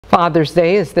Father's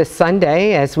Day is this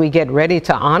Sunday. As we get ready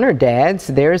to honor dads,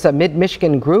 there's a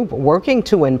Mid-Michigan group working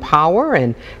to empower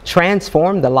and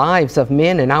transform the lives of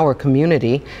men in our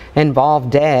community.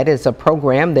 InvolvedDad is a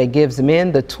program that gives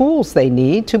men the tools they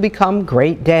need to become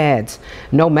great dads,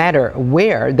 no matter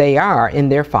where they are in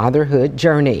their fatherhood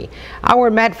journey.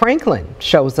 Our Matt Franklin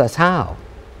shows us how.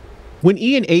 When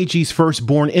Ian Agee's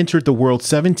firstborn entered the world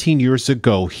 17 years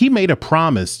ago, he made a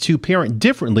promise to parent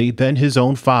differently than his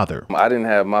own father. I didn't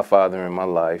have my father in my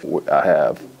life. I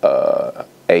have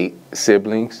 8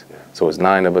 siblings, so it's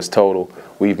 9 of us total.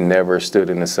 We've never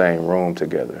stood in the same room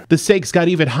together. The stakes got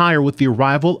even higher with the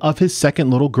arrival of his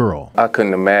second little girl. I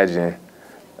couldn't imagine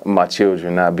my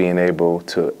children not being able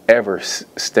to ever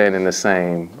stand in the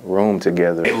same room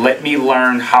together. Let me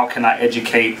learn how can I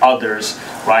educate others,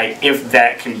 right, if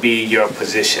that can be your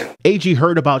position. Agee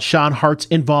heard about Shon Hart's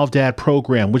InvolvedDad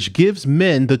program, which gives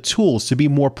men the tools to be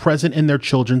more present in their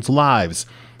children's lives.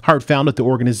 Hart founded the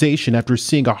organization after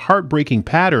seeing a heartbreaking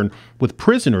pattern with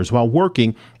prisoners while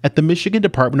working at the Michigan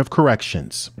Department of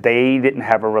Corrections. They didn't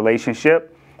have a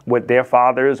relationship with their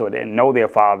fathers or didn't know their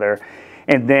father.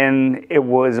 And then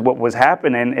what was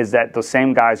happening is that the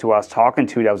same guys who I was talking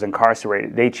to that was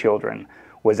incarcerated, their children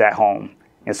was at home.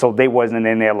 And so they wasn't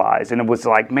in their lives. And it was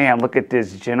like, man, look at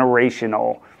this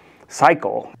generational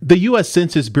cycle. The U.S.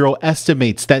 Census Bureau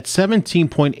estimates that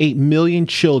 17.8 million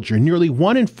children, nearly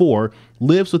 1 in 4,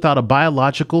 lives without a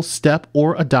biological step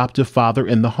or adoptive father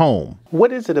in the home.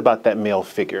 What is it about that male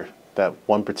figure, that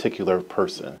one particular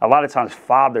person? A lot of times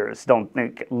fathers don't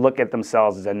look at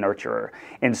themselves as a nurturer.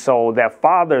 And so the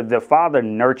father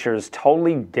nurtures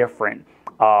totally different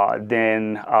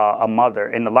than a mother.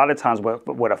 And a lot of times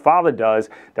what a father does,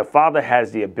 the father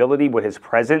has the ability with his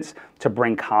presence to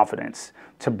bring confidence,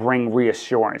 to bring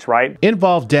reassurance, right?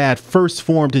 InvolvedDad first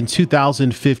formed in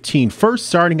 2015, first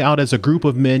starting out as a group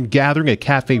of men gathering at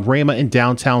Cafe Rama in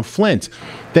downtown Flint.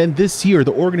 Then this year,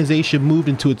 the organization moved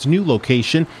into its new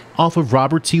location off of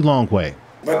Robert T. Longway.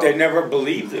 But they never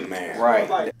believed it, man.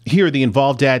 Right. Here, the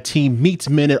InvolvedDad team meets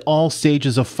men at all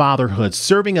stages of fatherhood,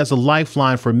 serving as a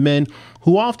lifeline for men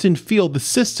who often feel the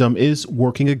system is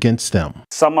working against them.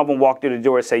 Some of them walk through the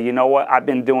door and say, you know what, I've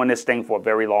been doing this thing for a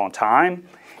very long time,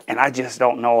 and I just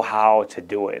don't know how to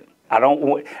do it. I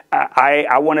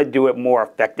want to do it more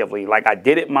effectively. Like I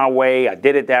did it my way, I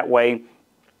did it that way,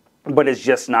 but it's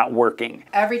just not working.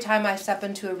 Every time I step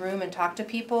into a room and talk to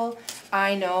people,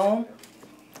 I know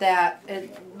that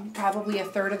probably a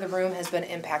third of the room has been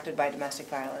impacted by domestic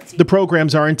violence. The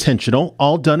programs are intentional,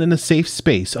 all done in a safe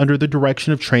space under the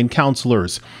direction of trained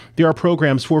counselors. There are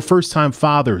programs for first-time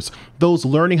fathers, those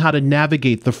learning how to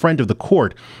navigate the friend of the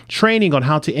court, training on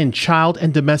how to end child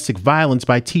and domestic violence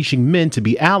by teaching men to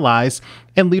be allies,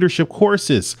 and leadership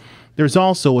courses. There's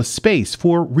also a space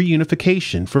for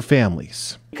reunification for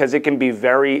families. Because it can be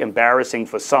very embarrassing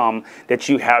for some that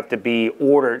you have to be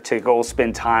ordered to go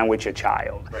spend time with your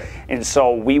child. Right. And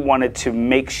so we wanted to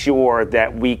make sure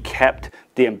that we kept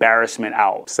the embarrassment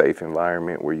out. Safe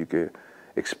environment where you could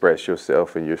express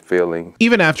yourself and your feelings.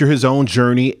 Even after his own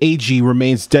journey, Agee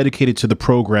remains dedicated to the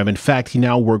program. In fact, he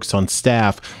now works on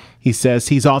staff. He says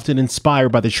he's often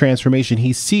inspired by the transformation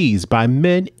he sees by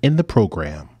men in the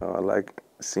program. I like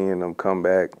seeing them come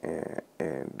back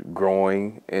and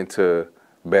growing into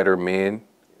better men,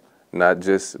 not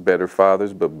just better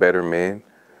fathers, but better men,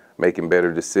 making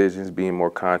better decisions, being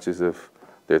more conscious of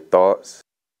their thoughts.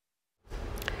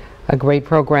 A great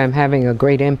program having a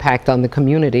great impact on the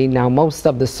community. Now, most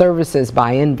of the services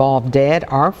by InvolvedDad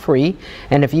are free.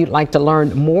 And if you'd like to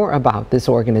learn more about this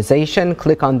organization,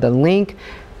 click on the link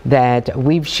that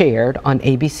we've shared on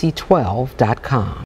abc12.com.